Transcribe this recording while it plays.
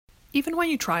Even when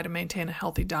you try to maintain a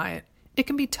healthy diet, it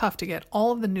can be tough to get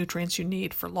all of the nutrients you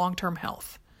need for long-term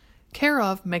health. Care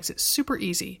of makes it super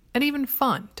easy and even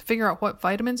fun to figure out what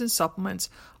vitamins and supplements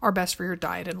are best for your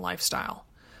diet and lifestyle.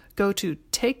 Go to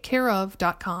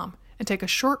takecareof.com and take a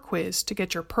short quiz to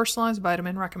get your personalized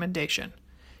vitamin recommendation.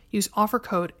 Use offer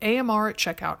code AMR at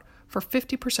checkout for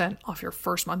 50% off your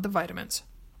first month of vitamins.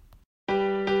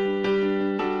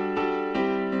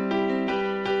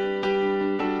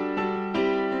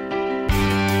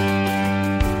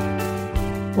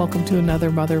 Welcome to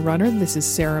another Mother Runner. This is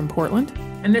Sarah in Portland.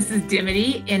 And this is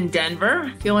Dimity in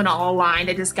Denver. Feeling all aligned.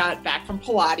 I just got back from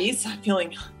Pilates. I'm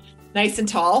feeling nice and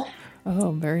tall.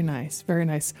 Oh, very nice. Very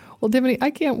nice. Well, Dimity, I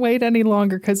can't wait any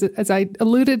longer because as I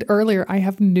alluded earlier, I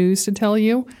have news to tell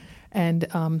you. And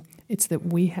it's that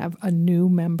we have a new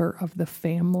member of the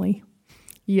family.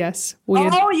 Yes.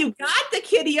 You got the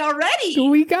kitty already.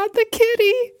 We got the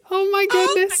kitty. Oh, my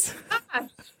goodness. Oh my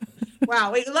gosh.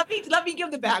 Wow. Wait, let me give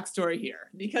the backstory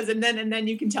here because and then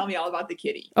you can tell me all about the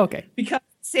kitty. Okay. Because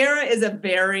Sarah is a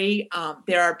very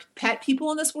there are pet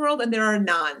people in this world and there are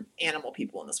non-animal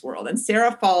people in this world, and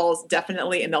Sarah falls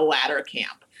definitely in the latter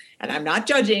camp. And I'm not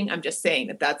judging. I'm just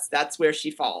saying that's where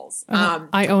she falls.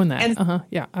 I own that. And,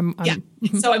 yeah. Yeah.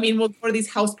 So I mean, we'll go to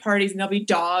these house parties and there'll be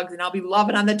dogs, and I'll be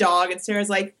loving on the dog, and Sarah's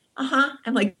like,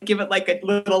 and like give it like a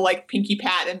little like pinky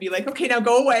pat and be like, okay, now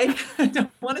go away. I don't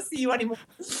want to see you anymore.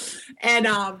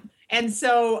 And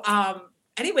so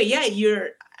anyway, yeah,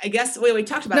 I guess we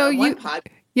talked about it on one pod.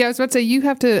 Yeah, I was about to say you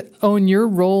have to own your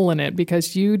role in it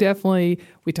because you definitely,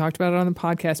 we talked about it on the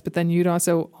podcast, but then you'd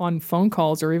also on phone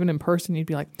calls or even in person, you'd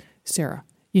be like, Sarah,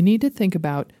 you need to think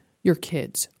about your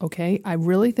kids, okay? I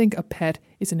really think a pet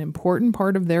is an important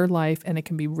part of their life and it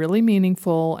can be really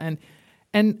meaningful. And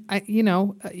I,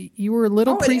 you were a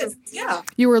little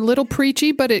you were a little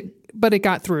preachy, but it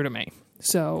got through to me.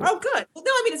 So good. Well,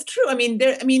 no, I mean it's true. I mean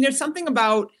there's something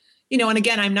about, and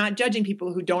again, I'm not judging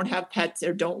people who don't have pets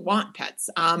or don't want pets.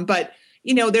 But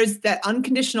there's that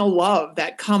unconditional love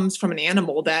that comes from an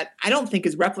animal that I don't think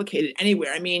is replicated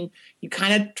anywhere. I mean, you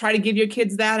kind of try to give your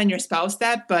kids that and your spouse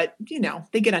that, but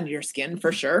they get under your skin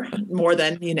for sure more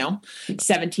than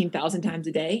 17,000 times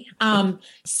a day.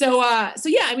 So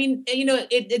yeah, I mean,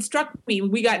 it struck me.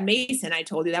 We got Mason. I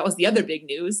told you that was the other big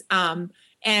news.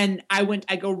 And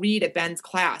I go read at Ben's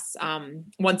class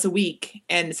once a week.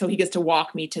 And so he gets to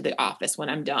walk me to the office when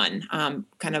I'm done.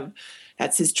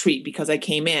 That's his treat because I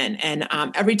came in. And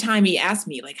every time he asked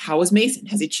me, like, how was Mason?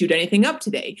 Has he chewed anything up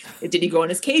today? Did he go in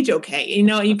his cage okay?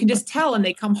 You can just tell. And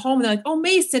they come home and they're like, oh,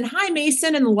 Mason, hi,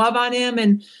 Mason, and love on him.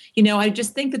 And, I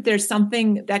just think that there's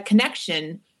something, that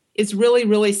connection is really,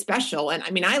 really special. And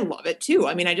I mean, I love it too.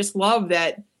 I mean, I just love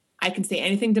that I can say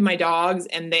anything to my dogs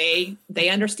and they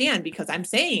understand because I'm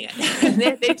saying it. And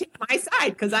they take my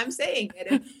side because I'm saying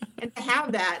it. And to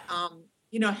have that,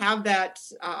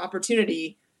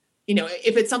 opportunity,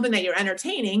 if it's something that you're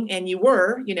entertaining and you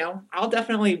were, I'll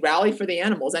definitely rally for the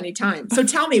animals anytime. So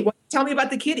tell me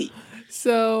about the kitty.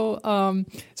 So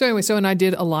and I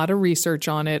did a lot of research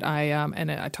on it.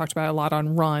 I talked about it a lot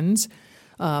on runs.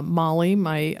 Molly,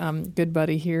 my good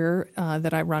buddy here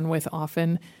that I run with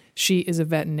often, she is a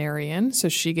veterinarian, so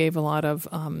she gave a lot of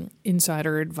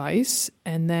insider advice.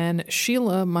 And then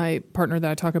Sheila, my partner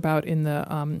that I talk about in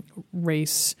the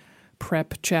race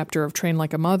prep chapter of Train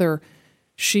Like a Mother,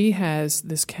 she has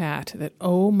this cat that,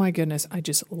 oh my goodness, I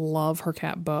just love her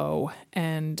cat, Bo.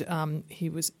 And he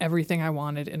was everything I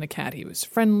wanted in a cat. He was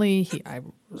friendly,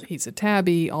 he's a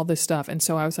tabby, all this stuff. And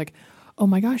so I was like, oh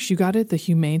my gosh, you got it at the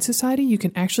Humane Society? You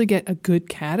can actually get a good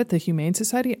cat at the Humane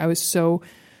Society? I was so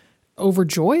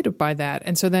overjoyed by that.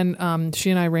 And so then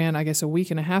she and I ran, I guess, a week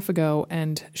and a half ago,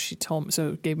 and she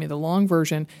gave me the long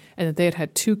version, and that they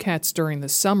had 2 cats during the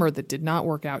summer that did not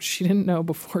work out. She didn't know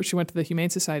before she went to the Humane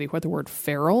Society what the word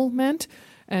feral meant.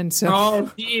 And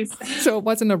so, so it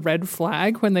wasn't a red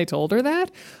flag when they told her that.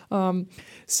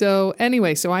 So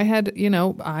anyway, so I had,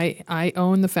 I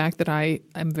own the fact that I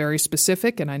am very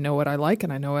specific and I know what I like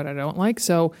and I know what I don't like.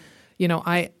 So,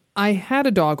 I had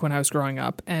a dog when I was growing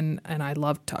up and I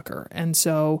loved Tucker. And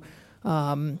so,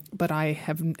 but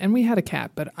we had a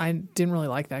cat, but I didn't really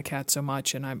like that cat so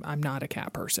much. And I'm not a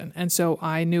cat person. And so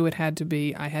I knew I had to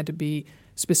be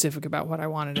specific about what I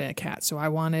wanted in a cat. So I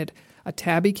wanted a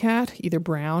tabby cat, either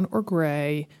brown or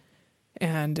gray.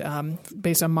 And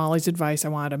based on Molly's advice, I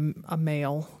wanted a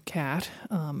male cat,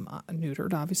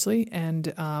 neutered, obviously.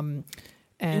 And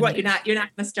what, you're not going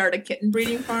to start a kitten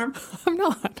breeding farm? I'm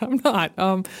not.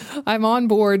 I'm on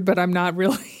board, but I'm not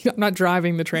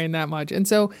driving the train that much. And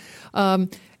so,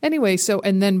 anyway,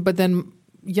 but then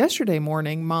yesterday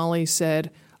morning, Molly said,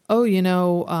 oh,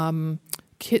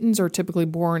 kittens are typically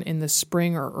born in the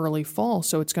spring or early fall,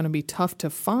 so it's going to be tough to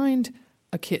find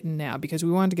a kitten now because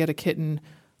we wanted to get a kitten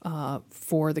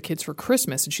for the kids for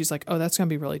Christmas. And she's like, oh, that's going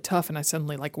to be really tough. And I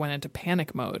suddenly went into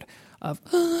panic mode of,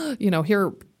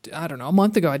 here, I don't know, a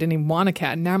month ago, I didn't even want a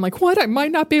cat. And now I'm like, what? I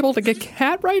might not be able to get a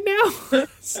cat right now.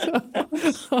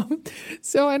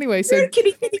 So anyway,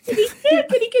 kitty.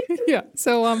 Yeah.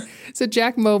 So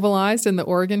Jack mobilized, and the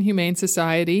Oregon Humane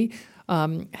Society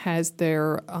has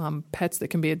their pets that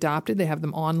can be adopted. They have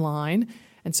them online.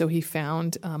 And so he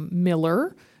found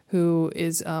Miller, who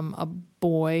is a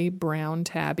boy, brown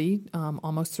tabby,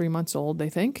 almost 3 months old, they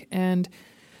think. And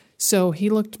so he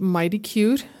looked mighty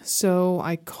cute. So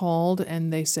I called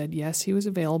and they said, yes, he was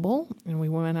available. And we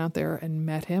went out there and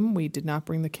met him. We did not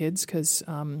bring the kids because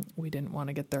we didn't want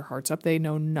to get their hearts up. They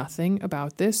know nothing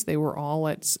about this. They were all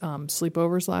at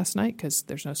sleepovers last night because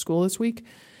there's no school this week.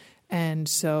 And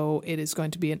so it is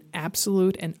going to be an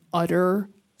absolute and utter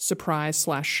surprise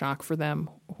 / shock for them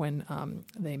when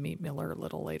they meet Miller a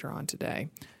little later on today.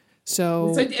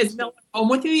 So is Miller home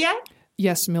with you yet?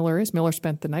 Yes, Miller is. Miller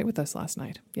spent the night with us last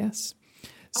night. Yes.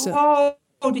 So,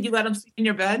 did you let him sleep in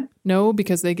your bed? No,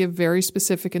 because they give very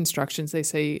specific instructions. They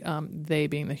say, they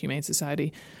being the Humane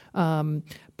Society,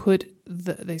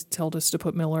 they told us to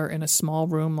put Miller in a small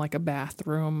room like a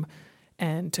bathroom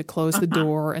and to close the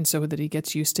door, and so that he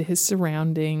gets used to his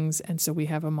surroundings. And so we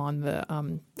have him on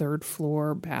the third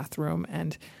floor bathroom,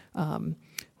 and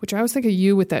which I was thinking of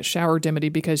you with that shower, Dimity,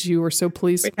 because you were so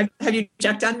pleased. Wait, have you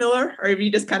checked on Miller, or have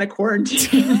you just kind of quarantined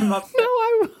him up? No,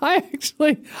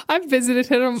 I've visited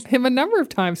him a number of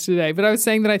times today, but I was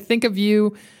saying that I think of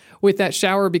you with that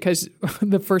shower because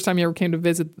the first time you ever came to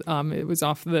visit, it was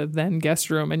off the then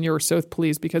guest room, and you were so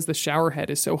pleased because the shower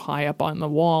head is so high up on the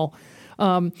wall.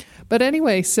 But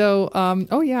anyway, so,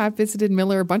 I visited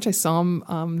Miller a bunch. I saw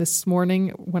him this morning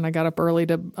when I got up early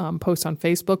to post on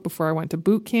Facebook before I went to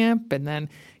boot camp, and then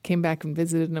came back and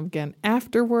visited him again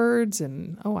afterwards.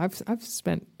 And, I've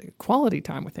spent quality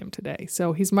time with him today.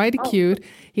 So he's mighty cute.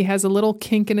 He has a little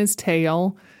kink in his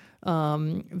tail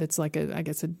that's like I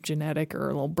guess a genetic or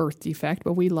a little birth defect,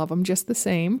 but we love him just the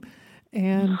same.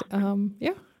 And,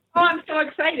 yeah. Oh, I'm so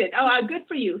excited. Oh, good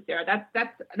for you, Sarah.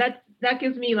 That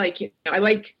gives me I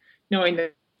like knowing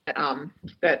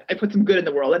that I put some good in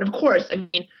the world. And of course, I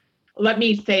mean, let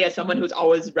me say, as someone who's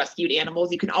always rescued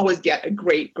animals, you can always get a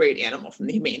great, great animal from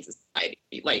the Humane Society.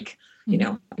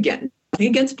 Again, nothing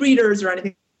against breeders or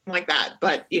anything like that,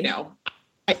 but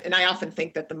I often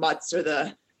think that the mutts or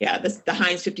the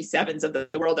Heinz 57s of the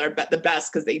world are the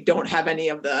best because they don't have any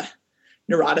of the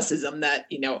neuroticism that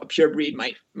a pure breed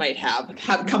might have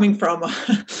coming from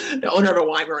the owner of a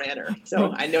Weimaraner.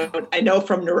 So I know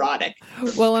from neurotic.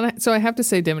 Well, so I have to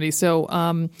say, Dimity,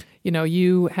 so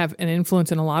you have an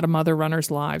influence in a lot of mother runners'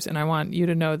 lives, and I want you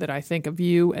to know that I think of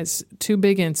you as two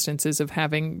big instances of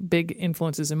having big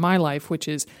influences in my life, which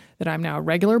is that I'm now a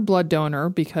regular blood donor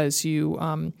because you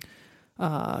kind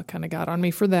of got on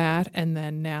me for that, and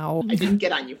then now I didn't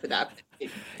get on you for that.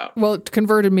 Well, it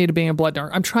converted me to being a blood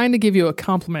donor. I'm trying to give you a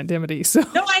compliment, Dimity. So.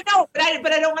 No, I know, but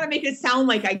I don't want to make it sound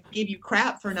like I gave you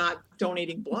crap for not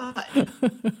donating blood.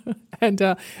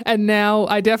 And now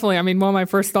I definitely, one of my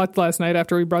first thoughts last night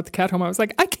after we brought the cat home, I was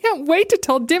like, I can't wait to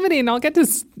tell Dimity and I'll get to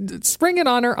spring it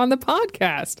on her on the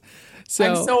podcast.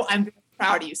 So I'm very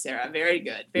proud of you, Sarah. Very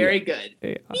good. Very good.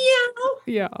 Yeah. Meow.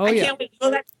 Yeah. Oh, I can't wait.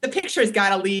 Well, the picture's got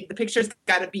to lead. The picture's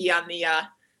got to be on the,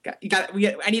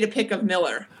 I need a pic of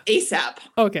Miller ASAP.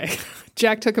 Okay.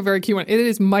 Jack took a very cute one. It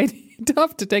is mighty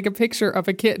tough to take a picture of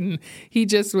a kitten. He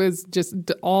just was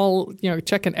all,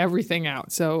 checking everything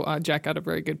out. So Jack got a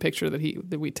very good picture that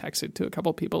we texted to a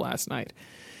couple people last night.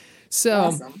 So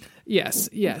awesome.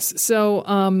 Yes.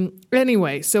 So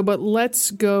anyway, but let's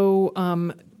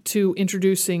go to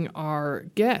introducing our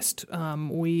guest.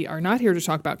 We are not here to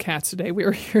talk about cats today. We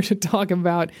are here to talk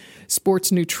about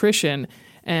sports nutrition.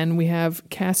 And we have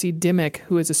Cassie Dimmick,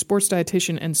 who is a sports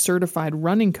dietitian and certified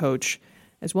running coach,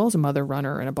 as well as a mother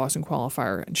runner and a Boston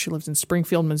qualifier. And she lives in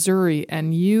Springfield, Missouri.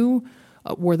 And you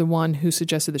were the one who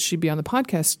suggested that she be on the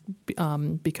podcast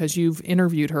because you've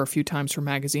interviewed her a few times for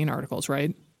magazine articles,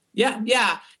 right?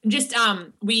 Yeah. Just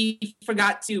we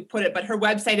forgot to put it, but her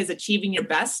website is Achieving Your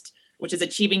Best, which is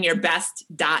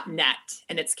achievingyourbest.net.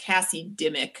 And it's Cassie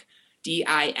Dimmick.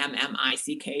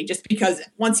 Dimmick, just because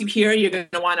once you hear, you're going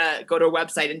to want to go to her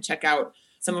website and check out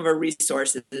some of her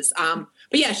resources. But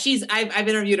yeah, I've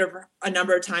interviewed her a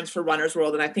number of times for Runner's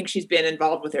World, and I think she's been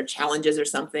involved with their challenges or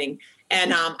something.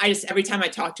 And every time I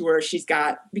talk to her,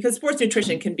 because sports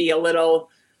nutrition can be a little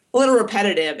a little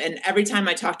repetitive. And every time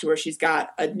I talk to her, she's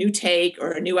got a new take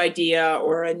or a new idea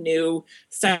or a new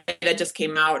study that just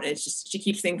came out. And it's just, she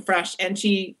keeps things fresh. And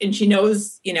she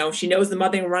knows, she knows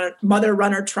the mother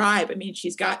runner tribe. I mean,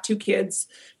 she's got 2 kids.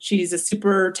 She's a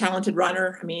super talented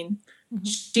runner. I mean,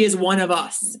 she is one of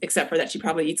us, except for that she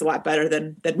probably eats a lot better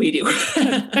than we do.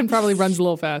 And probably runs a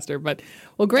little faster. But,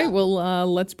 well, great. Yeah.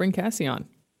 Well, let's bring Cassie on.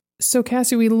 So,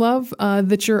 Cassie, we love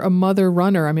that you're a mother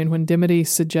runner. I mean, when Dimity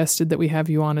suggested that we have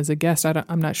you on as a guest,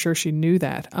 I'm not sure she knew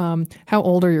that. How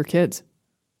old are your kids?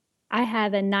 I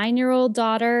have a 9-year-old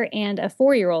daughter and a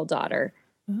 4-year-old daughter.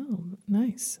 Oh,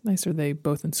 nice. Nice. Are they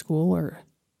both in school or?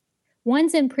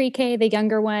 One's in pre-K, the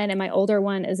younger one, and my older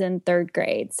one is in 3rd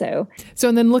grade. So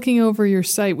and then looking over your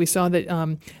site, we saw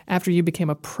that after you became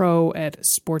a pro at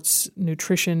sports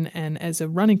nutrition and as a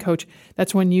running coach,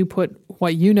 that's when you put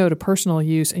what you know to personal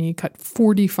use and you cut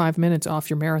 45 minutes off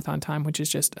your marathon time, which is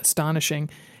just astonishing.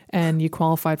 And you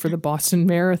qualified for the Boston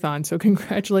Marathon. So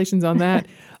congratulations on that.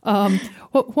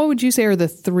 What would you say are the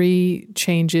 3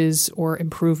 changes or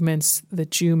improvements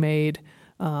that you made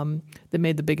that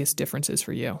made the biggest differences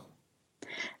for you?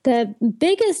 The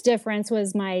biggest difference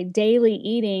was my daily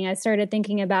eating. I started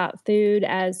thinking about food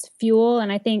as fuel.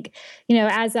 And I think,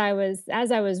 as I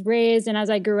was raised and as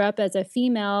I grew up as a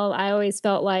female, I always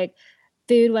felt like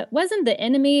food wasn't the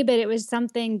enemy, but it was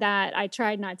something that I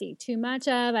tried not to eat too much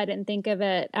of. I didn't think of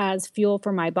it as fuel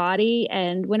for my body.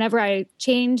 And whenever I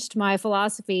changed my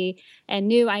philosophy and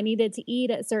knew I needed to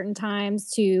eat at certain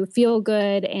times to feel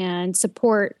good and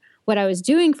support what I was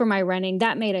doing for my running,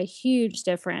 that made a huge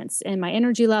difference in my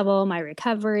energy level, my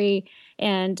recovery,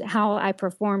 and how I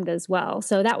performed as well.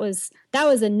 So that was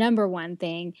the number one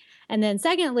thing. And then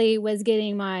secondly was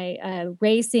getting my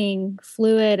racing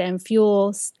fluid and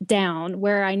fuel down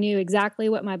where I knew exactly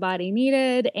what my body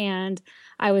needed. And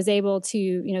I was able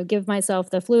to, give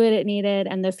myself the fluid it needed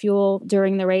and the fuel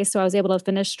during the race. So I was able to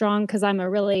finish strong because I'm a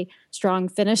really strong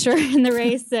finisher in the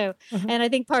race. So, and I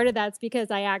think part of that's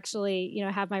because I actually,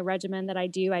 have my regimen that I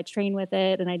do. I train with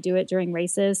it and I do it during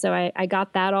races. So I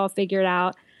got that all figured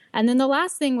out. And then the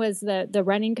last thing was the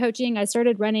running coaching. I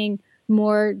started running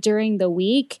more during the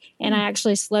week and I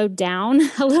actually slowed down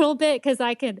a little bit because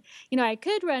I could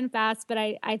run fast, but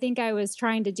I think I was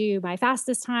trying to do my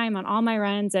fastest time on all my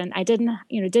runs and I didn't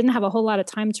have a whole lot of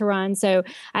time to run. So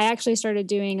I actually started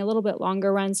doing a little bit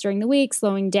longer runs during the week,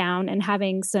 slowing down and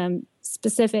having some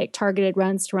specific targeted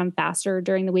runs to run faster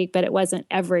during the week, but it wasn't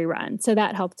every run. So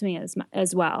that helped me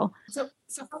as well. So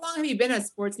how long have you been a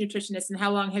sports nutritionist and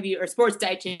how long have you, or sports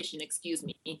dietitian, excuse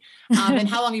me, and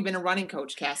how long have you been a running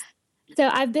coach, Cass? So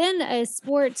I've been a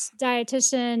sports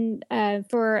dietitian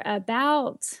for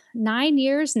about 9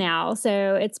 years now.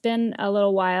 So it's been a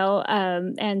little while.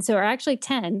 And so, or actually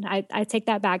 10, I take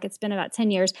that back. It's been about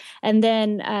 10 years. And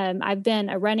then I've been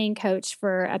a running coach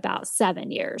for about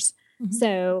 7 years.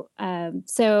 Mm-hmm.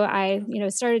 So I,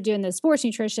 started doing the sports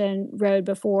nutrition road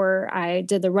before I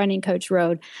did the running coach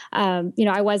road. I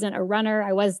wasn't a runner.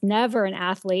 I was never an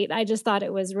athlete. I just thought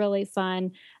it was really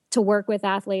fun to work with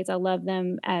athletes. I love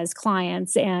them as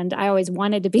clients and I always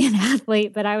wanted to be an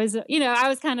athlete, but I was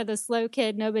kind of the slow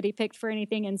kid. Nobody picked for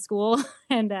anything in school.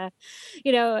 And,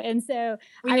 and so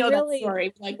we know that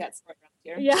story. We like that story around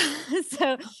here. Yeah.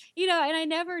 So, and I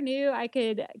never knew I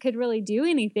could really do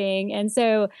anything. And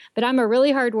so, but I'm a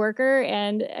really hard worker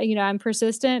and, I'm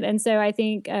persistent. And so I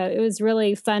think it was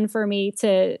really fun for me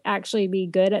to actually be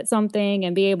good at something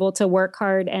and be able to work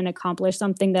hard and accomplish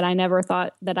something that I never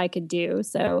thought that I could do.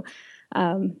 So,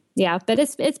 but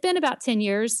it's been about 10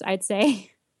 years, I'd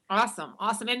say. Awesome.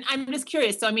 And I'm just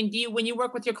curious. So, when you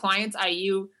work with your clients,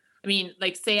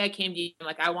 say I came to you,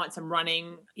 like, I want some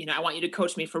running, I want you to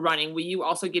coach me for running. Will you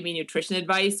also give me nutrition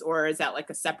advice or is that like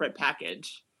a separate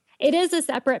package? It is a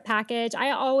separate package.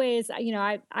 I always,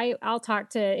 I'll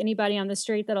talk to anybody on the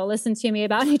street that'll listen to me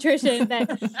about nutrition, but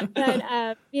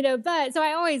so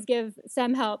I always give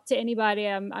some help to anybody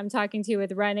I'm talking to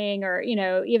with running or,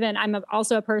 even I'm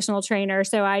also a personal trainer.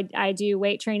 So I do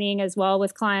weight training as well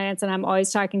with clients and I'm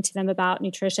always talking to them about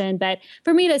nutrition. But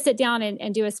for me to sit down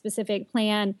and do a specific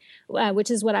plan, which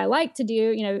is what I like to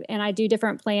do, and I do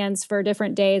different plans for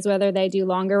different days, whether they do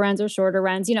longer runs or shorter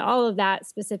runs, all of that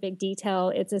specific detail,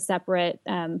 it's a separate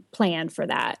plan for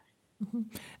that. Mm-hmm.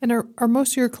 And are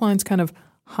most of your clients kind of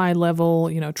high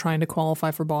level, trying to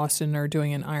qualify for Boston or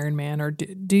doing an Ironman, or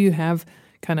do you have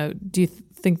do you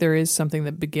think there is something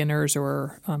that beginners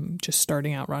or just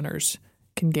starting out runners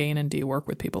can gain, and do you work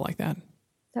with people like that?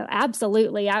 So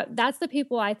absolutely. That's the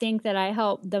people I think that I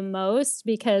help the most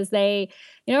because they,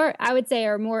 I would say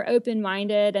are more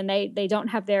open-minded and they don't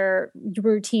have their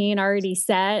routine already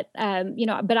set.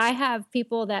 But I have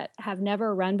people that have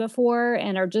never run before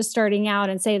and are just starting out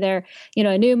and say they're,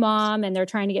 a new mom and they're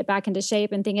trying to get back into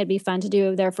shape and think it'd be fun to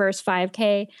do their first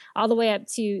 5K, all the way up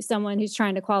to someone who's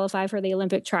trying to qualify for the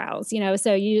Olympic trials,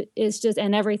 so it's just,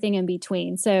 and everything in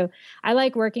between. So I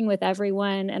like working with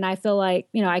everyone and I feel like,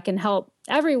 I can help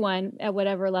everyone at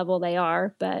whatever level they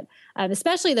are, but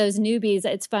especially those newbies,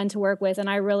 it's fun to work with. And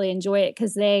I really enjoy it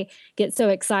because they get so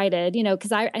excited,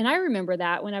 because I remember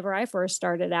that whenever I first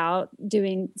started out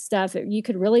doing stuff, you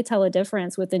could really tell a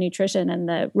difference with the nutrition and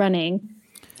the running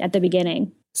at the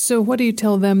beginning. So what do you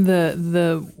tell them,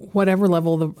 the whatever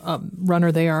level the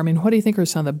runner they are? I mean, what do you think are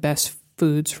some of the best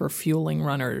foods for fueling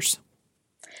runners?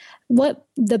 What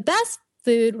the best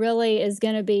food really is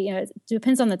going to be, it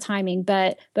depends on the timing,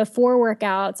 but before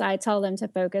workouts, I tell them to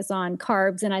focus on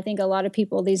carbs. And I think a lot of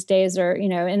people these days are,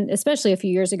 and especially a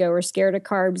few years ago, were scared of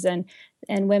carbs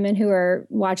and women who are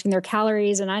watching their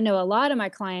calories. And I know a lot of my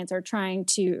clients are trying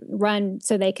to run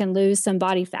so they can lose some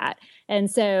body fat. And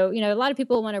so, a lot of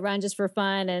people want to run just for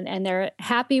fun and they're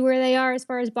happy where they are as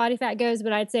far as body fat goes.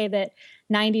 But I'd say that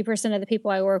 90% of the people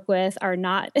I work with are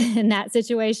not in that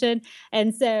situation.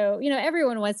 And so,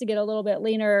 everyone wants to get a little bit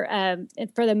leaner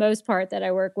for the most part that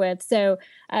I work with. So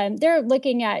they're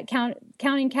looking at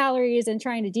counting calories and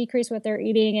trying to decrease what they're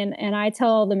eating. And I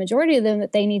tell the majority of them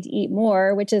that they need to eat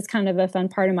more, which is kind of a fun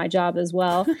part of my job as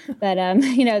well. But,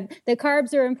 the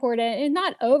carbs are important and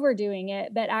not overdoing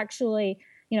it, but actually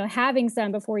having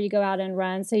some before you go out and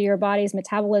run so your body's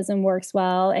metabolism works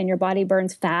well and your body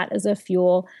burns fat as a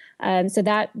fuel. So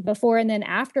that before and then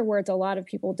afterwards, a lot of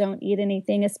people don't eat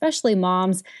anything, especially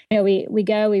moms. We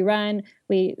go, we run,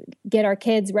 we get our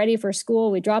kids ready for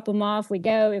school, we drop them off, we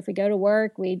go, if we go to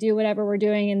work, we do whatever we're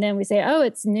doing. And then we say, oh,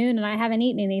 it's noon and I haven't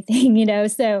eaten anything,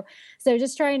 So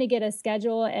just trying to get a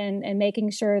schedule and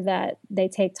making sure that they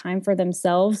take time for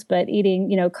themselves, but eating,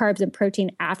 carbs and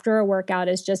protein after a workout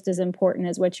is just as important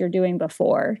as what you're doing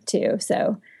before too.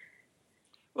 So.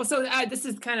 Well, so this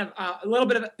is kind of a little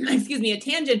bit of a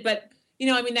tangent, but,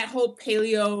 that whole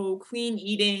paleo clean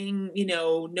eating,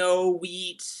 no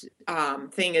wheat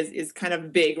thing is kind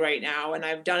of big right now. And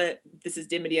I've done it. This is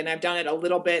Dimity, and I've done it a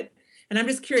little bit. And I'm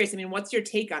just curious, what's your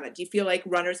take on it? Do you feel like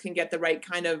runners can get the right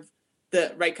kind of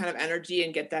energy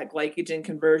and get that glycogen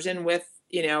conversion with,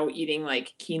 eating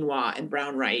like quinoa and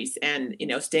brown rice and,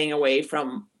 staying away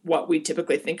from what we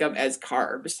typically think of as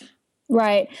carbs?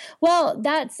 Right. Well,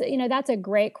 that's a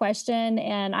great question.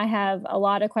 And I have a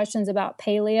lot of questions about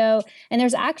paleo. And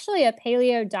there's actually a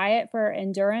paleo diet for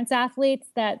endurance athletes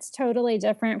that's totally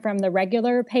different from the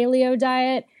regular paleo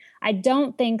diet. I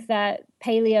don't think that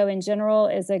paleo in general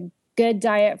is a good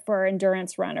diet for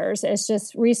endurance runners. It's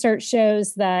just research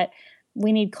shows that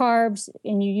we need carbs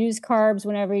and you use carbs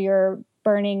whenever you're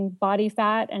burning body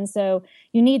fat. And so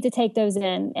you need to take those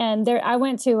in. And I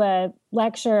went to a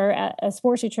lecture at a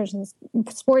sports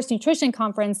nutrition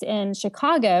conference in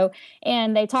Chicago,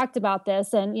 and they talked about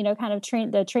this and, kind of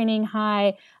training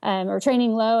high or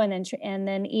training low and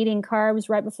then eating carbs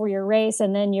right before your race.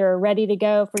 And then you're ready to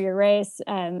go for your race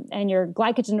and you're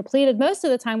glycogen depleted most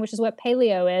of the time, which is what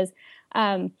paleo is.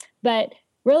 But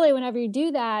really, whenever you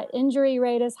do that, injury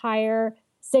rate is higher,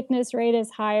 sickness rate is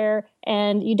higher,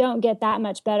 and you don't get that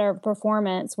much better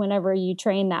performance whenever you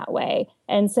train that way.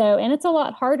 And it's a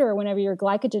lot harder whenever you're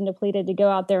glycogen depleted to go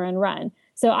out there and run.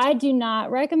 So I do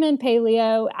not recommend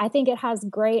paleo. I think it has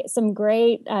some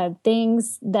great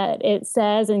things that it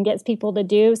says and gets people to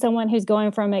do. Someone who's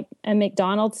going from a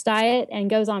McDonald's diet and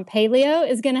goes on paleo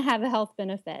is going to have a health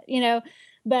benefit,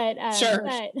 But Sure.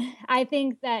 But I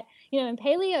think that, in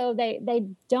paleo, they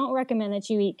don't recommend that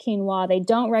you eat quinoa. They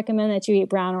don't recommend that you eat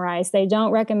brown rice. They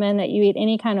don't recommend that you eat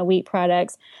any kind of wheat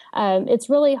products. It's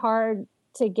really hard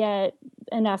to get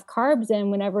enough carbs in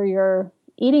whenever you're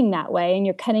eating that way and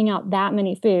you're cutting out that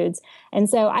many foods. And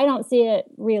so I don't see it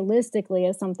realistically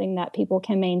as something that people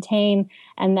can maintain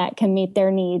and that can meet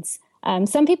their needs.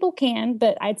 Some people can,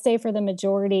 but I'd say for the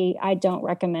majority, I don't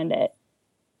recommend it.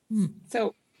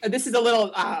 So this is a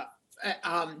little,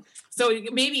 so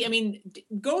maybe,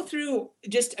 go through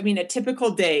just, a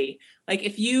typical day. Like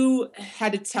if you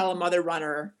had to tell a mother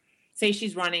runner, say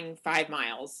she's running 5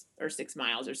 miles or 6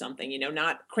 miles or something,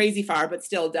 not crazy far, but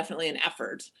still definitely an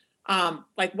effort.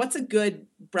 Like what's a good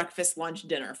breakfast, lunch,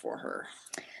 dinner for her?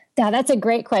 Yeah, that's a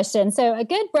great question. So a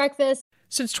good breakfast.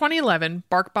 Since 2011,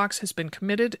 BarkBox has been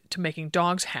committed to making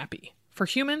dogs happy. For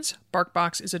humans,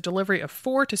 BarkBox is a delivery of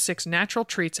 4 to 6 natural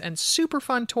treats and super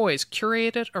fun toys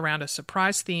curated around a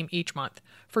surprise theme each month.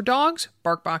 For dogs,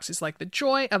 BarkBox is like the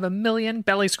joy of a million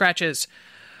belly scratches.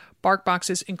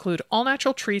 BarkBoxes include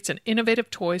all-natural treats and innovative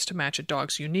toys to match a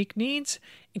dog's unique needs,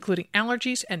 including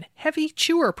allergies and heavy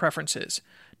chewer preferences.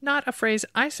 Not a phrase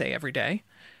I say every day.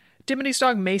 Dimity's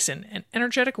dog Mason, an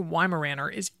energetic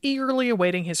Weimaraner, is eagerly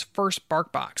awaiting his first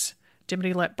BarkBox.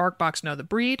 Dimity let BarkBox know the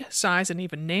breed, size, and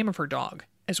even name of her dog,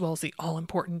 as well as the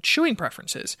all-important chewing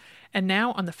preferences. And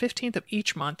now, on the 15th of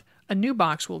each month, a new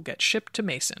box will get shipped to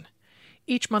Mason.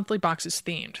 Each monthly box is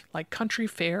themed, like Country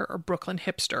Fair or Brooklyn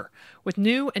Hipster, with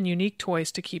new and unique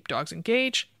toys to keep dogs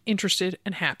engaged, interested,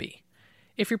 and happy.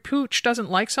 If your pooch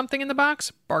doesn't like something in the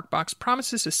box, BarkBox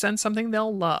promises to send something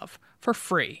they'll love, for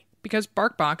free, because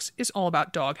BarkBox is all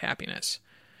about dog happiness.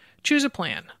 Choose a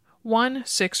plan. 1,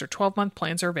 6, or 12-month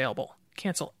plans are available.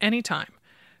 Cancel anytime.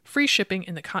 Free shipping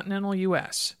in the continental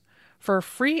U.S. For a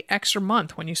free extra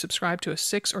month when you subscribe to a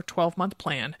 6 or 12-month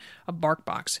plan of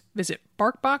BarkBox, visit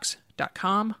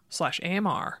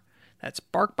barkbox.com/AMR. That's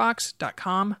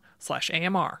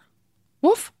barkbox.com/AMR.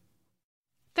 Woof!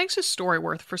 Thanks to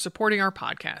Storyworth for supporting our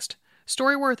podcast.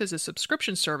 Storyworth is a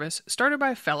subscription service started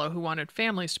by a fellow who wanted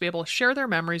families to be able to share their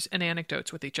memories and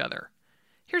anecdotes with each other.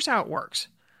 Here's how it works.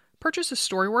 Purchase a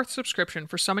Storyworth subscription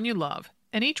for someone you love,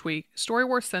 and each week,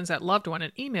 Storyworth sends that loved one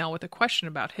an email with a question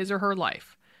about his or her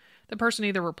life. The person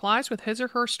either replies with his or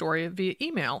her story via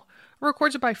email or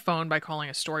records it by phone by calling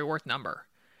a Storyworth number.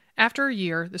 After a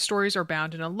year, the stories are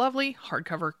bound in a lovely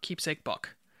hardcover keepsake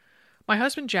book. My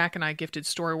husband Jack and I gifted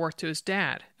Storyworth to his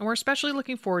dad, and we're especially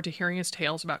looking forward to hearing his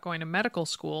tales about going to medical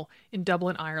school in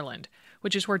Dublin, Ireland,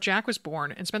 which is where Jack was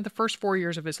born and spent the first 4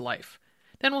 years of his life.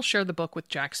 Then we'll share the book with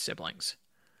Jack's siblings.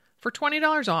 For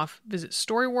 $20 off, visit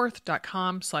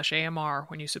storyworth.com/AMR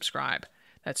when you subscribe.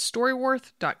 That's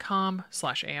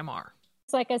storyworth.com/AMR.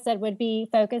 Like I said, would be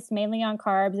focused mainly on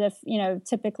carbs if,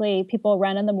 typically people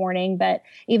run in the morning, but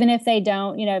even if they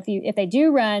don't, if they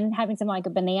do run, having something like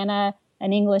a banana,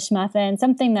 an English muffin,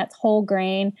 something that's whole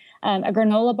grain, a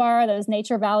granola bar. Those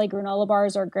Nature Valley granola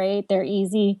bars are great. They're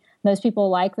easy. Most people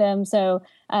like them. So,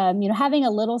 having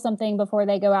a little something before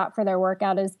they go out for their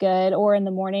workout is good. Or in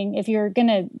the morning, if you're going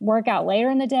to work out later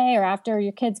in the day or after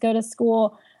your kids go to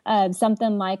school,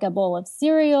 something like a bowl of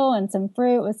cereal and some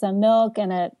fruit with some milk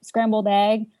and a scrambled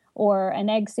egg or an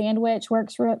egg sandwich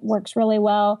works really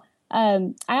well.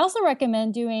 I also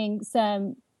recommend doing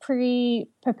some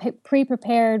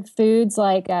pre-prepared foods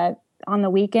like on the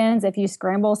weekends, if you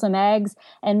scramble some eggs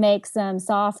and make some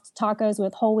soft tacos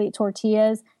with whole wheat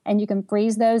tortillas, and you can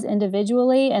freeze those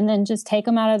individually and then just take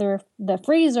them out of the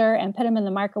freezer and put them in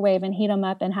the microwave and heat them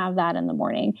up and have that in the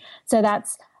morning. So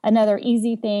that's another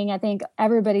easy thing. I think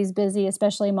everybody's busy,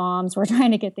 especially moms. We're trying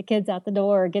to get the kids out the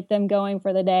door or get them going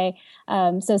for the day.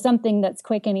 So something that's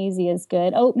quick and easy is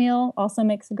good. Oatmeal also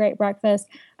makes a great breakfast.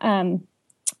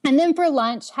 And then for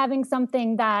lunch, having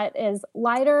something that is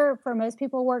lighter for most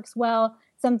people works well,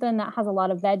 something that has a lot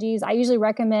of veggies. I usually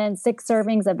recommend 6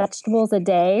 servings of vegetables a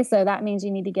day. So that means you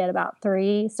need to get about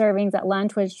 3 servings at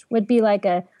lunch, which would be like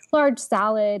a large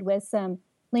salad with some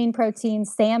lean protein.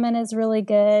 Salmon is really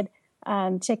good,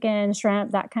 chicken,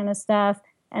 shrimp, that kind of stuff.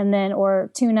 And then,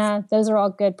 or tuna, those are all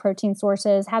good protein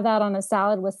sources. Have that on a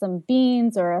salad with some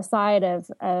beans or a side of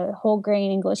a whole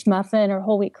grain English muffin or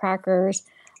whole wheat crackers.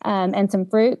 And some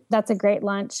fruit. That's a great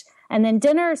lunch. And then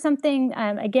dinner, something,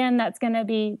 again, that's going to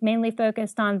be mainly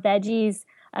focused on veggies,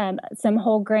 some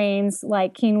whole grains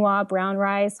like quinoa, brown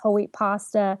rice, whole wheat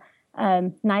pasta,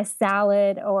 nice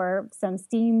salad, or some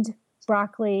steamed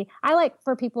broccoli. I like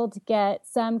for people to get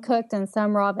some cooked and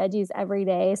some raw veggies every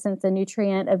day, since the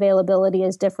nutrient availability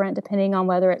is different depending on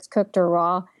whether it's cooked or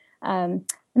raw. And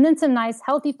then some nice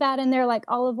healthy fat in there like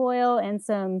olive oil and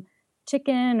some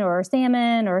chicken or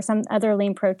salmon or some other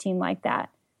lean protein like that.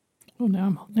 Oh,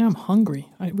 now I'm hungry.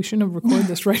 We shouldn't have recorded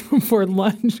this right before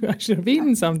lunch. I should have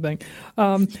eaten something.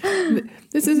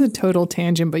 This is a total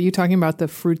tangent, but you talking about the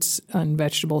fruits and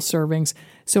vegetable servings.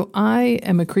 So I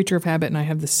am a creature of habit, and I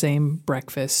have the same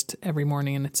breakfast every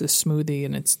morning, and it's a smoothie,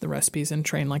 and it's the recipes and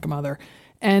train like a mother.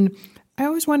 And I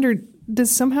always wondered, does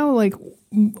somehow like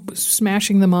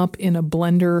smashing them up in a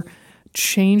blender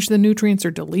change the nutrients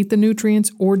or delete the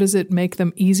nutrients, or does it make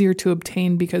them easier to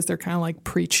obtain because they're kind of like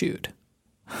pre-chewed?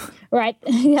 Right.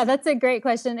 Yeah, that's a great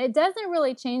question. It doesn't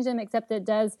really change them, except it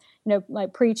does,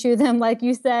 like pre-chew them, like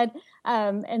you said.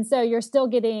 And so you're still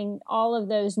getting all of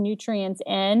those nutrients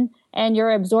in, and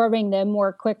you're absorbing them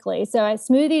more quickly. So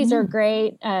smoothies are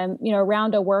great,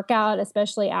 around a workout,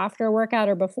 especially after a workout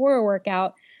or before a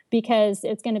workout. because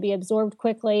it's going to be absorbed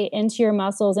quickly into your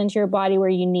muscles, into your body where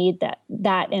you need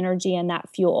that energy and that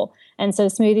fuel. And so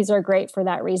smoothies are great for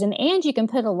that reason. And you can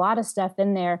put a lot of stuff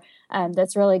in there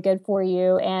that's really good for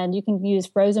you. And you can use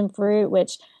frozen fruit,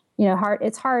 which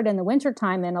it's hard in the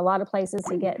wintertime in a lot of places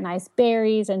to get nice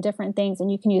berries and different things.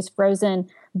 And you can use frozen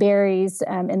berries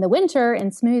in the winter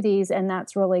in smoothies, and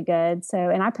that's really good. So,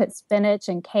 and I put spinach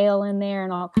and kale in there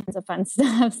and all kinds of fun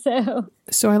stuff.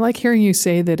 So I like hearing you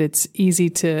say that it's easy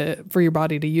for your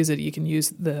body to use it. You can use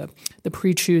the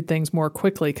pre-chewed things more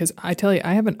quickly, because I tell you,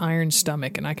 I have an iron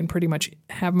stomach and I can pretty much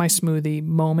have my smoothie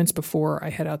moments before I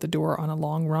head out the door on a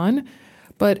long run.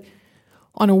 But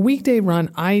on a weekday run,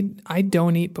 I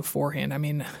don't eat beforehand. I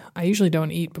mean, I usually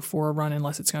don't eat before a run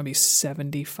unless it's going to be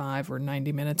 75 or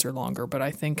 90 minutes or longer, but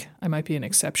I think I might be an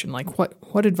exception. Like,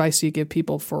 what advice do you give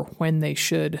people for when they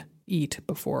should eat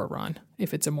before a run,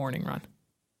 if it's a morning run?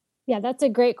 Yeah, that's a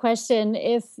great question.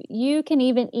 If you can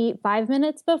even eat 5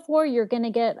 minutes before, you're going to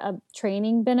get a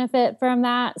training benefit from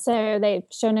that. So they've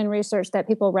shown in research that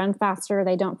people run faster,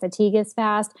 they don't fatigue as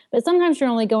fast. But sometimes you're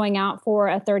only going out for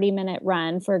a 30-minute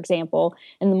run, for example,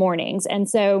 in the mornings. And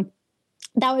so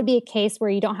that would be a case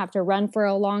where you don't have to run for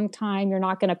a long time. You're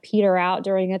not going to peter out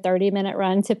during a 30-minute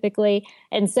run typically.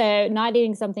 And so not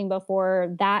eating something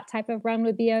before that type of run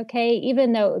would be okay,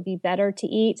 even though it would be better to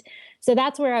eat. So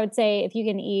that's where I would say if you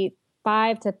can eat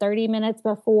 5 to 30 minutes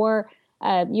before,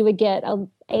 you would get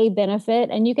a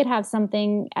benefit. And you could have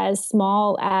something as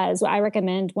small as, I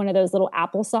recommend one of those little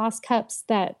applesauce cups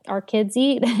that our kids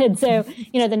eat. And so,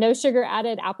 the no sugar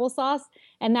added applesauce,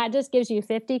 and that just gives you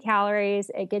 50 calories.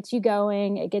 It gets you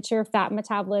going. It gets your fat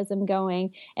metabolism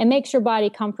going and makes your body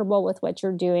comfortable with what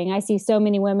you're doing. I see so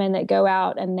many women that go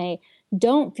out and they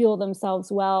don't fuel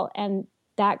themselves well, and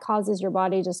that causes your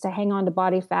body just to hang on to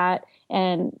body fat.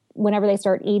 And whenever they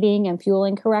start eating and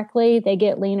fueling correctly, they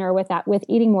get leaner with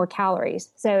eating more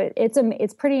calories. So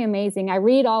it's pretty amazing. I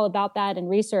read all about that in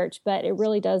research, but it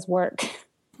really does work.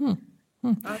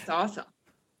 That's awesome.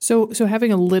 So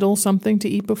having a little something to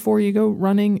eat before you go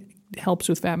running helps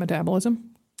with fat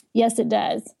metabolism? Yes, it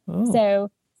does. Oh.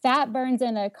 So fat burns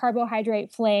in a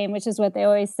carbohydrate flame, which is what they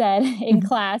always said in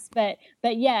class. But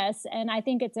yes, and I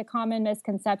think it's a common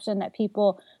misconception that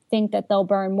people think that they'll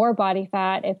burn more body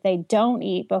fat if they don't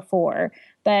eat before.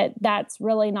 But that's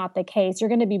really not the case. You're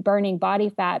going to be burning body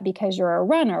fat because you're a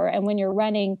runner. And when you're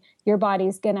running, your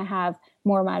body's going to have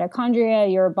more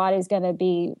mitochondria. Your body's going to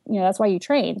be, that's why you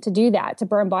train to do that, to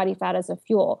burn body fat as a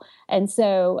fuel. And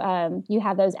so you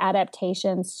have those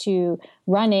adaptations to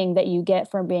running that you get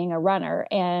from being a runner.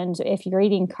 And if you're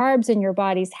eating carbs and your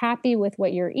body's happy with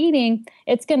what you're eating,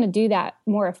 it's going to do that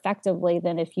more effectively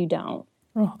than if you don't.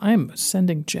 Oh, I'm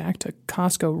sending Jack to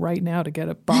Costco right now to get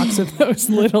a box of those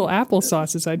little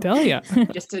applesauces, I tell you.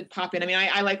 Just to pop in. I mean,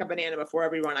 I like a banana before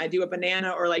every run. I do a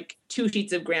banana or like 2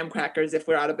 sheets of graham crackers if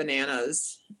we're out of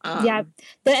bananas. Yeah.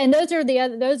 And those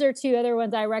are 2 other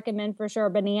ones I recommend for sure.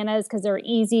 Bananas, because they're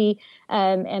easy.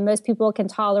 And most people can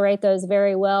tolerate those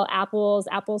very well. Apples,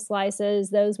 apple slices,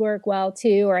 those work well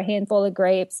too, or a handful of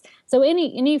grapes. So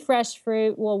any fresh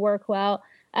fruit will work well.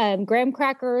 Graham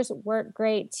crackers work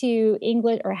great too.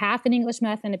 Half an English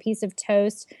muffin and a piece of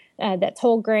toast that's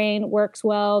whole grain works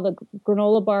well. The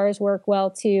granola bars work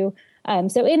well too.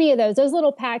 So any of those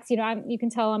little packs, you can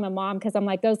tell I'm a mom because I'm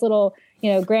like those little,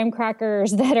 graham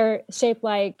crackers that are shaped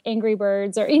like Angry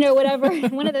Birds or, whatever.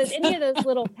 Any of those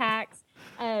little packs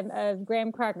of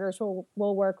graham crackers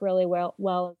will work really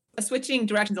well. Switching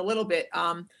directions a little bit,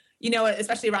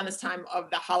 especially around this time of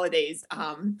the holidays,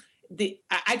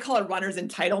 I call it runner's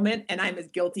entitlement, and I'm as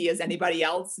guilty as anybody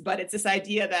else, but it's this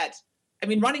idea that,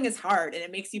 running is hard and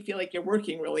it makes you feel like you're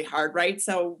working really hard, right?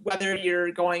 So whether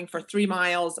you're going for 3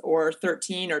 miles or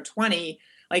 13 or 20,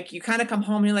 like you kind of come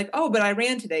home and you're like, oh, but I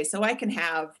ran today, so I can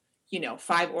have,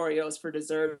 5 Oreos for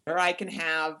dessert, or I can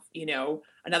have,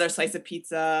 another slice of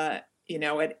pizza,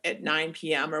 at 9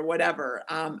 p.m. or whatever.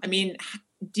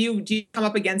 Do you come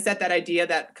up against that idea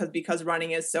that because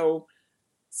running is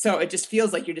so it just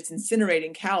feels like you're just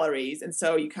incinerating calories. And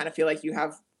so you kind of feel like you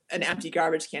have an empty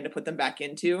garbage can to put them back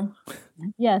into?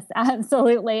 Yes,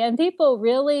 absolutely. And people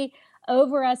really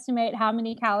overestimate how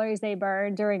many calories they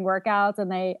burn during workouts,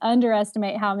 and they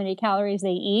underestimate how many calories they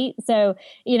eat. So,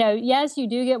 yes, you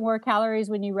do get more calories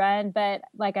when you run, but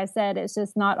like I said, it's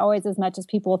just not always as much as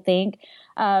people think.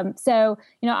 I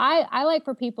like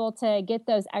for people to get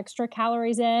those extra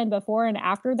calories in before and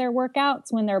after their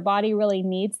workouts when their body really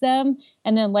needs them.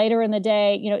 And then later in the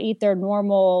day, eat their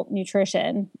normal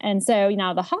nutrition. And so,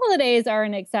 the holidays are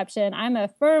an exception. I'm a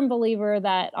firm believer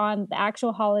that on the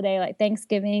actual holiday, like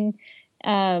Thanksgiving,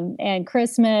 and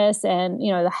Christmas and,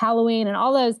 the Halloween and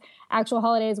all those actual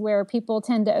holidays where people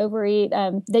tend to overeat,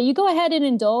 that you go ahead and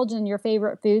indulge in your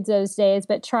favorite foods those days,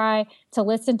 but try to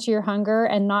listen to your hunger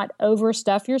and not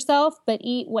overstuff yourself, but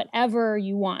eat whatever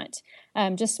you want,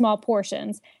 just small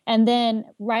portions. And then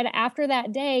right after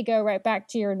that day, go right back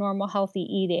to your normal healthy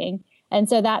eating. And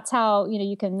so that's how,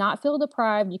 you can not feel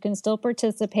deprived. You can still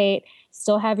participate,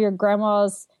 still have your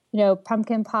grandma's,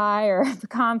 pumpkin pie or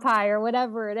pecan pie or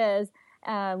whatever it is.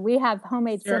 We have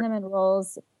homemade cinnamon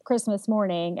rolls Christmas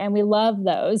morning, and we love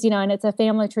those, and it's a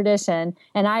family tradition.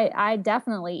 And I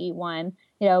definitely eat one,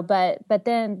 but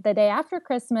then the day after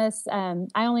Christmas, I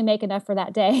only make enough for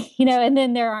that day, and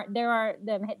then they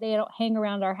don't hang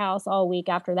around our house all week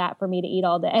after that for me to eat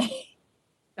all day.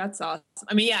 That's awesome.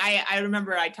 I mean, yeah, I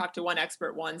remember I talked to one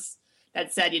expert once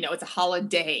that said, it's a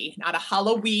holiday, not a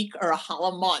hollow week or a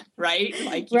hollow month, right?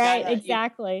 Like, right,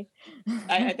 exactly.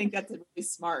 I think that's really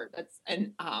smart.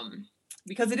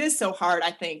 Because it is so hard,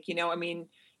 I think, I mean,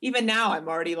 even now I'm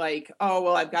already like, oh,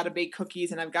 well, I've got to bake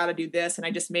cookies and I've got to do this. And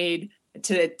I just made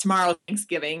tomorrow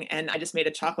Thanksgiving, and I just made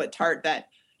a chocolate tart that,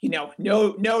 no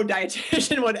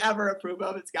dietitian would ever approve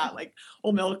of. It's got like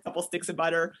whole milk, a couple sticks of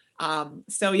butter.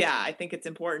 So yeah, I think it's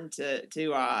important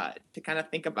to kind of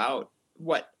think about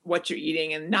what you're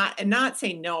eating and not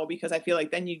say no, because I feel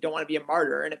like then you don't want to be a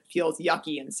martyr and it feels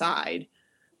yucky inside,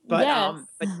 but, yes.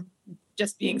 But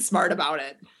just being smart about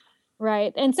it.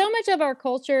 Right. And so much of our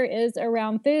culture is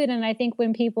around food. And I think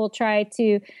when people try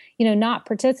to, not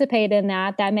participate in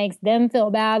that makes them feel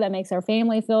bad. That makes our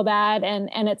family feel bad. And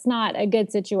it's not a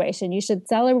good situation. You should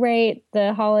celebrate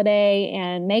the holiday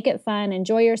and make it fun,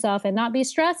 enjoy yourself, and not be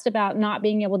stressed about not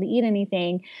being able to eat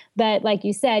anything. But like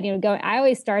you said, I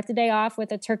always start the day off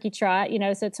with a turkey trot,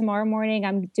 so tomorrow morning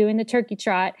I'm doing the turkey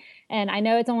trot. And I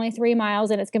know it's only 3 miles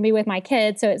and it's going to be with my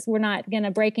kids. So we're not going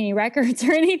to break any records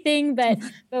or anything, but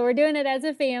we're doing it as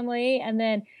a family. And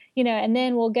then, and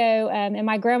then we'll go, and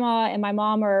my grandma and my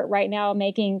mom are right now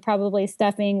making probably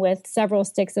stuffing with several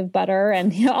sticks of butter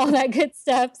and, all that good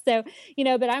stuff. So,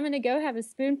 but I'm going to go have a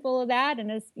spoonful of that and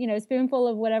a spoonful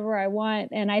of whatever I want.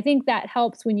 And I think that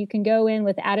helps when you can go in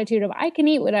with the attitude of, I can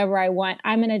eat whatever I want.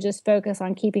 I'm going to just focus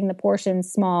on keeping the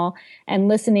portions small and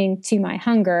listening to my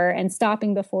hunger and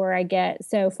stopping before I get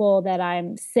so full that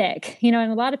I'm sick, and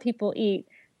a lot of people eat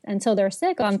until they're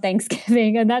sick on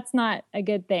Thanksgiving, and that's not a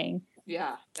good thing.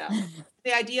 Yeah.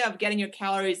 The idea of getting your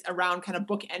calories around kind of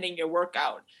bookending your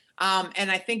workout.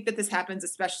 And I think that this happens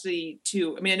especially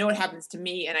I know it happens to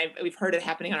me, and we've heard it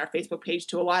happening on our Facebook page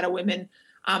to a lot of women.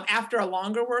 After a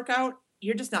longer workout,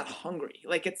 you're just not hungry.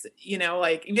 Like it's,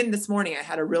 like even this morning I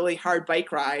had a really hard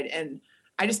bike ride and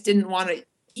I just didn't want to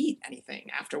eat anything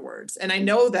afterwards. And I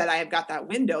know that I have got that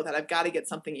window that I've got to get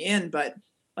something in, but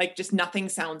like just nothing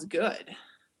sounds good.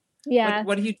 Yeah.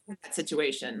 What do you do in that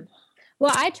situation?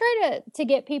 Well, I try to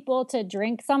get people to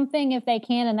drink something if they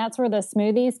can, and that's where the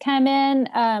smoothies come in,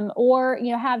 or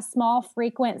have small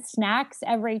frequent snacks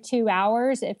every 2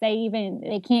 hours if they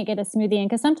can't get a smoothie in,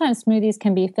 because sometimes smoothies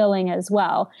can be filling as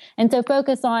well. And so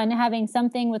focus on having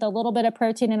something with a little bit of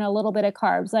protein and a little bit of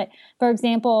carbs. Like, for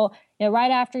example,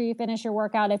 right after you finish your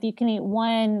workout, if you can eat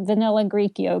one vanilla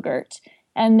Greek yogurt.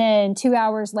 And then 2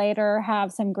 hours later,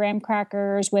 have some graham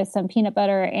crackers with some peanut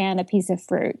butter and a piece of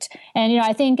fruit. And,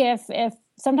 I think if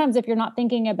sometimes if you're not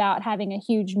thinking about having a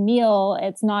huge meal,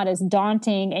 it's not as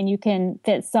daunting and you can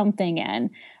fit something in,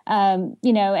 and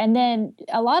then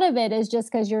a lot of it is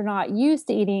just because you're not used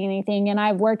to eating anything. And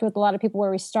I've worked with a lot of people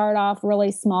where we start off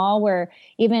really small, where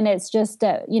even it's just,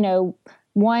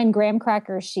 one graham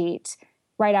cracker sheet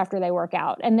right after they work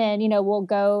out. And then, we'll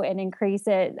go and increase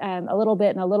it a little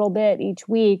bit each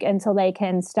week until they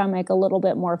can stomach a little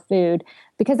bit more food,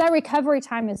 because that recovery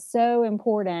time is so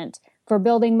important for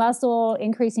building muscle,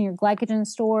 increasing your glycogen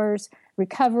stores,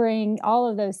 recovering, all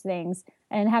of those things,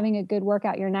 and having a good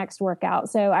workout your next workout.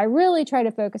 So I really try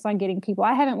to focus on getting people.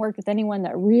 I haven't worked with anyone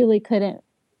that really couldn't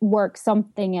work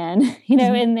something in,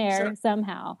 in there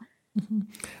somehow. Mm-hmm.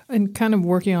 And kind of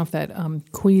working off that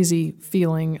queasy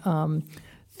feeling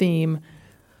theme,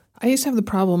 I used to have the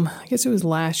problem, I guess it was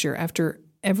last year, after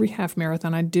every half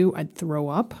marathon I'd throw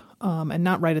up, and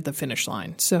not right at the finish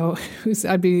line. So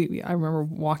I remember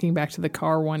walking back to the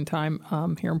car one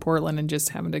time here in Portland and just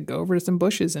having to go over to some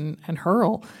bushes and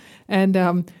hurl. And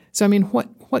so, I mean,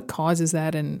 what causes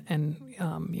that? And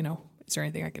is there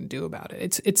anything I can do about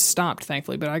it? It's stopped,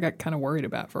 thankfully, but I got kind of worried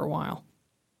about it for a while.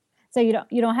 So you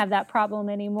don't have that problem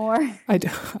anymore. I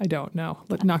don't know.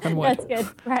 Knock on wood. That's good,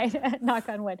 right? Knock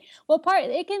on wood. Well,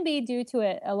 it can be due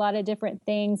to a lot of different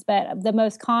things, but the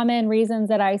most common reasons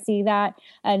that I see that,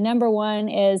 number one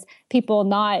is people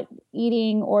not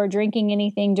eating or drinking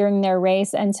anything during their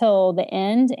race until the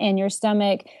end, and your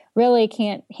stomach really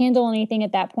can't handle anything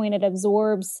at that point. It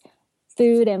absorbs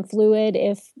food and fluid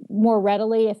more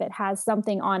readily if it has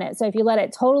something on it. So if you let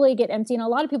it totally get empty, and a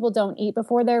lot of people don't eat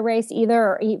before their race either,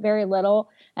 or eat very little,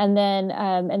 and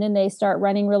then they start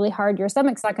running really hard, your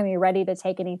stomach's not going to be ready to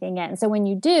take anything in. So when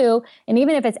you do, and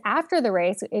even if it's after the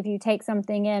race, if you take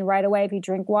something in right away, if you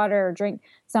drink water or drink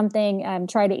something,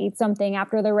 try to eat something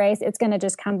after the race, it's going to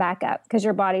just come back up because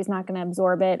your body's not going to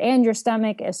absorb it. And your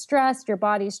stomach is stressed, your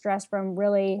body's stressed from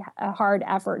really a hard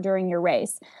effort during your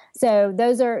race. So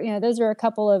those are a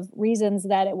couple of reasons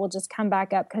that it will just come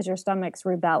back up because your stomach's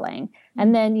rebelling.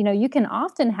 And then, you can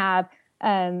often have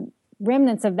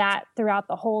remnants of that throughout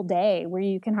the whole day where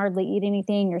you can hardly eat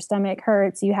anything, your stomach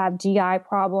hurts, you have GI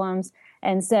problems.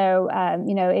 And so,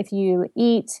 if you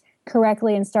eat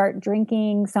correctly and start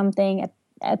drinking something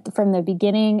from the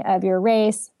beginning of your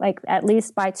race, like at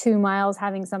least by 2 miles,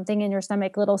 having something in your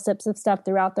stomach, little sips of stuff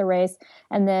throughout the race,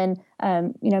 and then,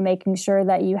 making sure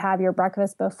that you have your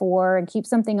breakfast before and keep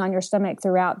something on your stomach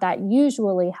throughout, that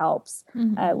usually helps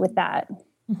with that.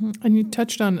 Mm-hmm. And you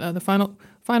touched on the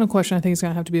final question. I think is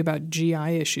going to have to be about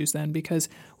GI issues then, because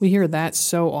we hear that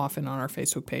so often on our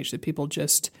Facebook page that people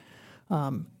just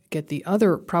get the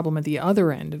other problem at the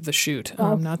other end of the chute,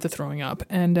 not the throwing up.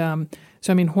 And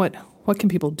so, I mean, what can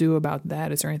people do about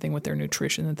that? Is there anything with their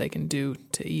nutrition that they can do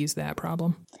to ease that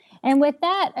problem? And with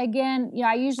that, again,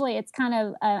 I usually it's kind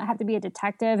of I have to be a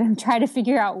detective and try to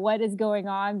figure out what is going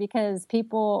on, because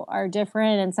people are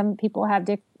different and some people have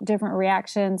different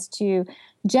reactions to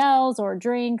gels or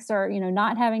drinks or,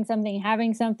 not having something,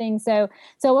 having something. So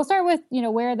we'll start with,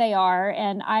 where they are.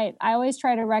 And I always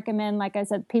try to recommend, like I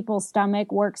said, people's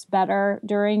stomach works better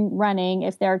during running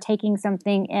if they're taking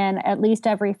something in at least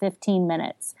every 15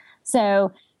 minutes.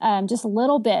 So just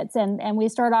little bits. And we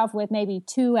start off with maybe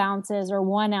 2 ounces or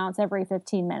 1 ounce every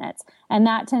 15 minutes. And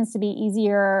that tends to be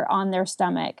easier on their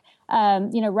stomach.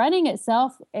 Running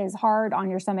itself is hard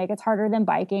on your stomach. It's harder than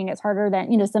biking. It's harder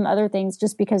than, some other things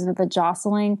just because of the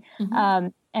jostling. Mm-hmm.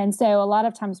 And so a lot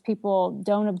of times people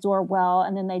don't absorb well,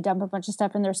 and then they dump a bunch of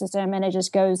stuff in their system and it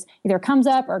just either comes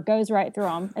up or goes right through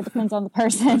them. It depends on the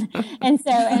person. and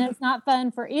it's not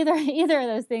fun for either of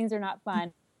those things are not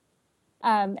fun.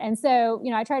 And so,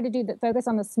 I try to focus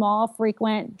on the small,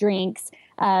 frequent drinks.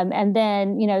 And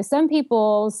then, some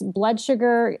people's blood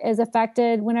sugar is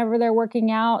affected whenever they're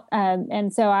working out.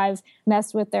 And so I've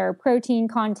messed with their protein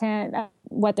content,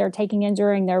 what they're taking in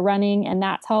during their running, and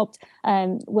that's helped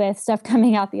with stuff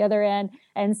coming out the other end.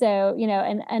 And so,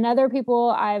 and other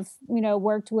people I've,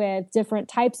 worked with different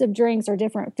types of drinks or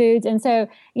different foods. And so,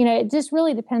 it just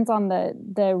really depends on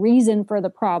the reason for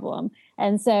the problem.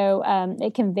 And so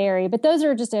it can vary, but those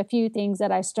are just a few things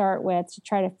that I start with to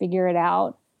try to figure it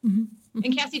out. Mm-hmm.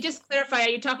 And Cassie, just clarify, are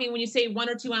you talking when you say 1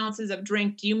 or 2 ounces of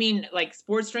drink, do you mean like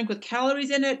sports drink with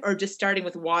calories in it, or just starting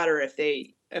with water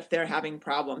if they're having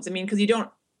problems? I mean, because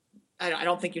I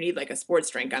don't think you need like a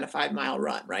sports drink on a 5-mile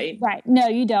run, right? Right. No,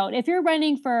 you don't. If you're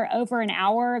running for over an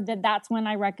hour, that's when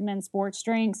I recommend sports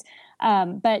drinks.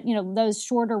 But, those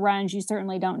shorter runs, you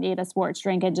certainly don't need a sports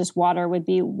drink, and just water would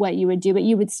be what you would do. But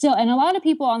you would still, and a lot of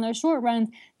people on those short runs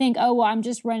think, oh, well, I'm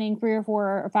just running 3 or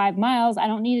 4 or 5 miles. I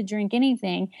don't need to drink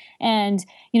anything. And,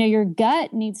 your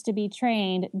gut needs to be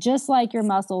trained just like your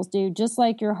muscles do, just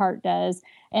like your heart does.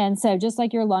 And so just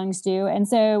like your lungs do. And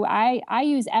so I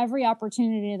use every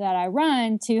opportunity that I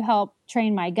run to help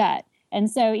train my gut.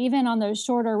 And so even on those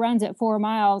shorter runs at 4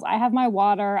 miles, I have my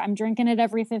water, I'm drinking it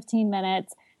every 15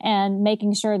 minutes and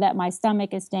making sure that my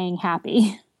stomach is staying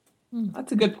happy.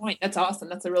 That's a good point. That's awesome.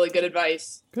 That's a really good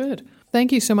advice. Good.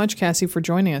 Thank you so much, Cassie, for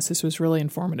joining us. This was really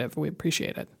informative. We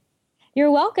appreciate it.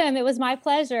 You're welcome. It was my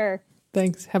pleasure.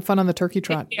 Thanks. Have fun on the turkey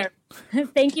trot.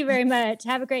 Thank you very much.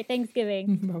 Have a great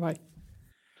Thanksgiving. Bye-bye.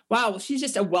 Wow. Well, she's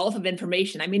just a wealth of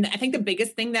information. I mean, I think the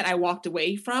biggest thing that I walked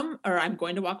away from, or I'm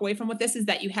going to walk away from with this, is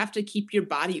that you have to keep your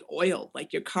body oiled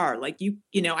like your car. Like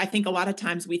I think a lot of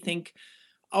times we think,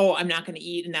 oh, I'm not going to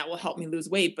eat and that will help me lose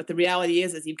weight. But the reality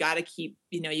is you've got to keep,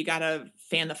 you got to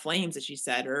fan the flames, as she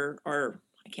said, or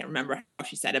I can't remember how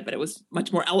she said it, but it was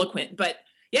much more eloquent. But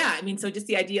yeah, I mean, so just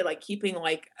the idea, like keeping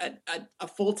like a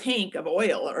full tank of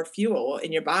oil or fuel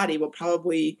in your body will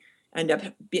probably end up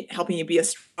helping you be a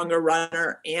stronger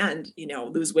runner and,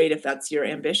 lose weight if that's your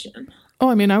ambition. Oh,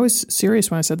 I mean, I was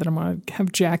serious when I said that I'm going to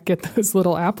have Jack get those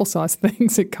little applesauce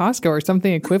things at Costco or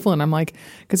something equivalent. I'm like,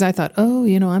 because I thought, oh,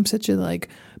 I'm such a like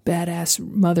badass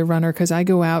mother runner because I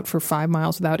go out for 5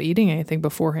 miles without eating anything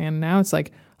beforehand. Now it's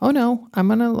like, oh no, I'm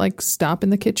going to like stop in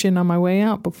the kitchen on my way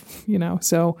out,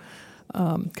 so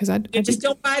because I just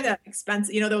don't buy the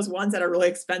expensive, those ones that are really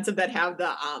expensive that have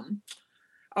the,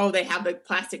 they have the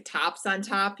plastic tops on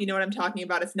top. You know what I'm talking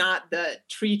about? It's not the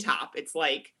tree top. It's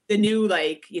like the new,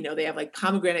 like, they have like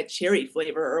pomegranate cherry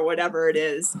flavor or whatever it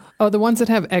is. Oh, the ones that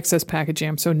have excess packaging.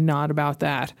 I'm so not about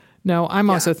that. No, I'm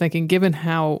also thinking, given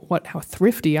how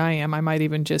thrifty I am, I might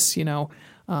even just,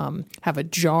 have a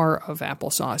jar of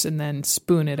applesauce and then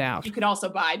spoon it out. You could also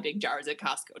buy big jars at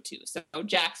Costco too. So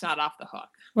Jack's not off the hook.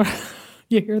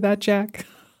 You hear that, Jack?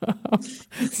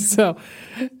 So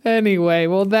anyway,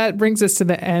 well, that brings us to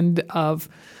the end of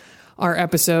our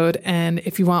episode. And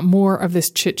if you want more of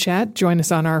this chit chat, join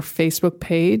us on our Facebook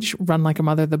page, Run Like a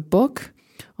Mother, the book,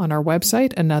 on our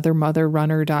website,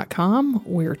 anothermotherrunner.com.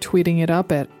 We're tweeting it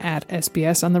up at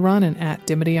SBS on the Run and at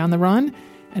Dimity on the Run.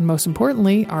 And most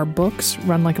importantly, our books,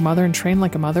 Run Like a Mother and Train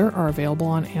Like a Mother, are available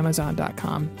on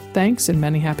Amazon.com. Thanks and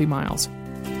many happy miles.